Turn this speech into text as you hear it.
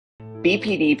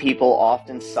BPD people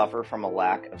often suffer from a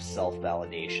lack of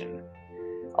self-validation.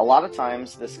 A lot of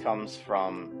times this comes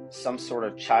from some sort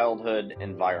of childhood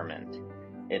environment.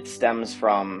 It stems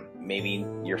from maybe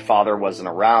your father wasn't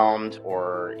around,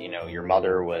 or your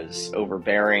mother was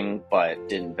overbearing but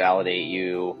didn't validate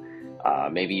you.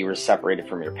 Maybe you were separated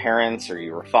from your parents, or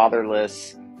you were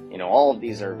fatherless. All of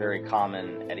these are very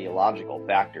common etiological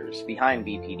factors behind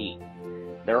BPD.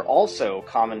 There are also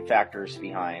common factors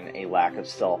behind a lack of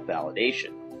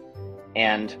self-validation.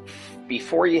 And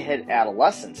before you hit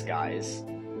adolescence, guys,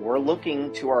 we're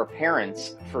looking to our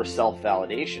parents for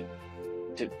self-validation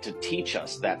to teach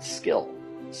us that skill.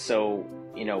 So,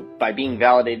 by being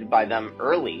validated by them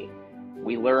early,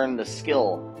 we learn the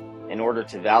skill in order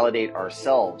to validate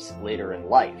ourselves later in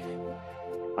life.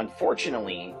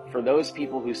 Unfortunately, for those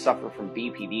people who suffer from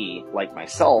BPD, like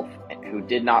myself, who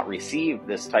did not receive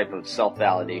this type of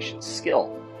self-validation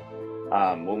skill,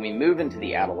 when we move into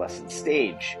the adolescent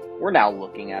stage, we're now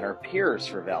looking at our peers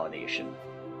for validation.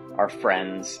 Our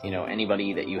friends,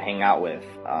 anybody that you hang out with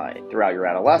throughout your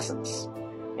adolescence.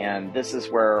 And this is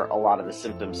where a lot of the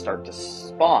symptoms start to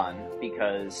spawn,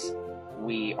 because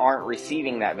we aren't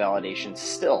receiving that validation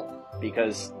still.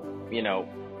 Because,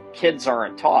 kids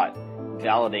aren't taught,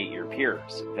 validate your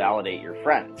peers, validate your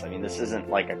friends. I mean, this isn't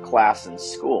like a class in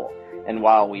school. And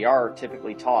while we are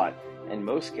typically taught, in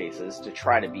most cases, to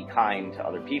try to be kind to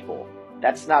other people,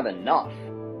 that's not enough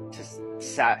to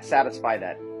satisfy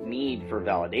that need for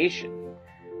validation.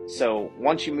 So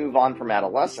once you move on from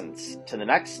adolescence to the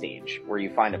next stage, where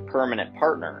you find a permanent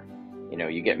partner,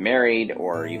 you get married,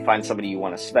 or you find somebody you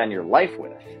want to spend your life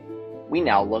with, we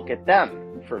now look at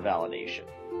them for validation.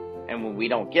 And when we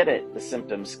don't get it, the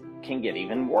symptoms can get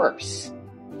even worse.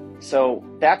 So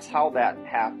that's how that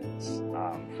happens,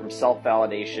 from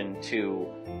self-validation to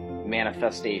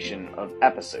manifestation of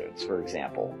episodes, for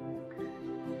example.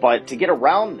 But to get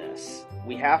around this,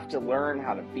 we have to learn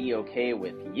how to be okay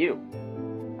with you.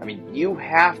 I mean, you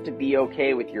have to be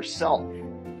okay with yourself.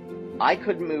 I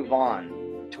couldn't move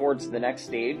on towards the next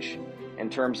stage in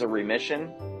terms of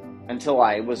remission until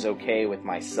I was okay with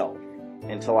myself,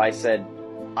 until I said,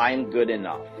 I'm good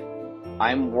enough.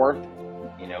 I'm worth it.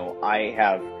 I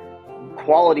have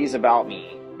qualities about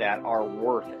me that are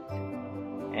worth it.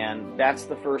 And that's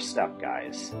the first step,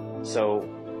 guys. So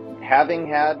having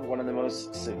had one of the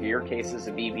most severe cases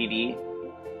of BPD,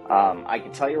 I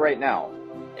can tell you right now,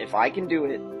 if I can do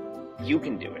it, you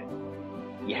can do it.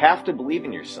 You have to believe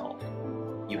in yourself.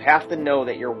 You have to know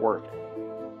that you're worth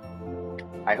it.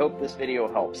 I hope this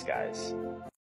video helps, guys.